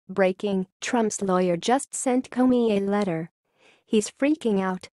Breaking: Trump's lawyer just sent Comey a letter. He's freaking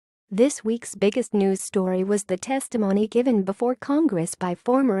out. This week's biggest news story was the testimony given before Congress by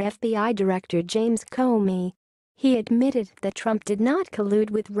former FBI Director James Comey. He admitted that Trump did not collude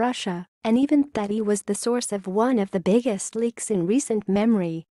with Russia and even that he was the source of one of the biggest leaks in recent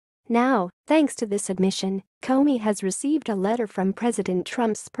memory. Now, thanks to this admission, Comey has received a letter from President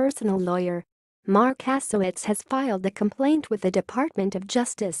Trump's personal lawyer. Mark Kasowitz has filed a complaint with the Department of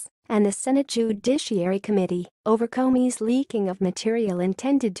Justice and the Senate Judiciary Committee over Comey's leaking of material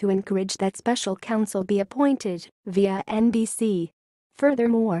intended to encourage that special counsel be appointed, via NBC.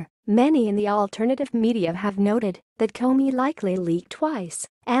 Furthermore, many in the alternative media have noted that Comey likely leaked twice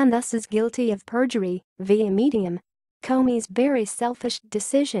and thus is guilty of perjury, via Medium. Comey's very selfish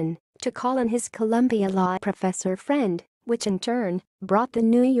decision to call on his Columbia law professor friend, which in turn brought the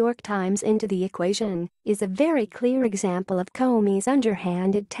New York Times into the equation, is a very clear example of Comey's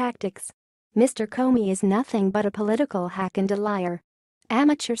underhanded tactics. Mr. Comey is nothing but a political hack and a liar.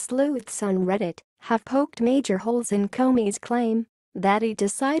 Amateur sleuths on Reddit have poked major holes in Comey's claim that he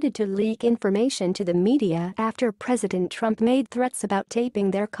decided to leak information to the media after President Trump made threats about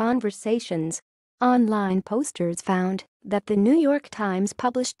taping their conversations. Online posters found that the New York Times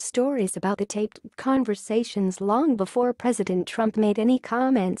published stories about the taped conversations long before President Trump made any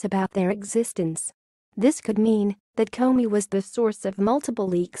comments about their existence. This could mean that Comey was the source of multiple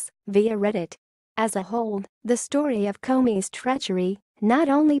leaks, via Reddit. As a whole, the story of Comey's treachery not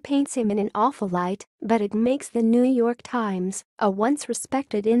only paints him in an awful light, but it makes the New York Times, a once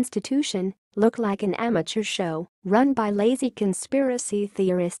respected institution, look like an amateur show run by lazy conspiracy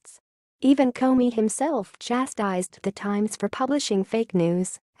theorists. Even Comey himself chastised the Times for publishing fake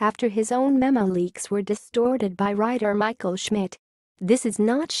news after his own memo leaks were distorted by writer Michael Schmidt. This is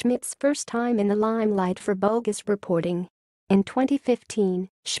not Schmidt's first time in the limelight for bogus reporting. In 2015,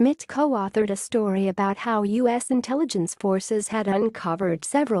 Schmidt co-authored a story about how U.S. intelligence forces had uncovered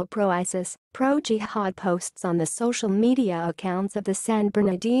several pro-ISIS, pro-jihad posts on the social media accounts of the San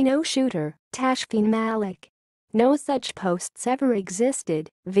Bernardino shooter, Tashfeen Malik. No such posts ever existed,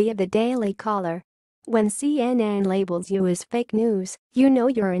 via the Daily Caller. When CNN labels you as fake news, you know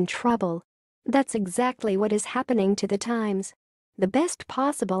you're in trouble. That's exactly what is happening to the Times. The best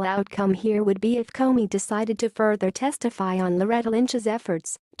possible outcome here would be if Comey decided to further testify on Loretta Lynch's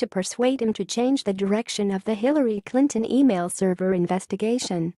efforts to persuade him to change the direction of the Hillary Clinton email server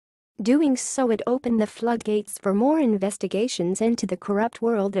investigation. Doing so would open the floodgates for more investigations into the corrupt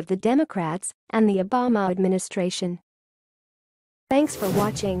world of the Democrats and the Obama administration. Thanks for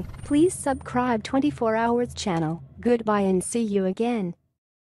watching. Please subscribe 24 Hours channel. Goodbye and see you again.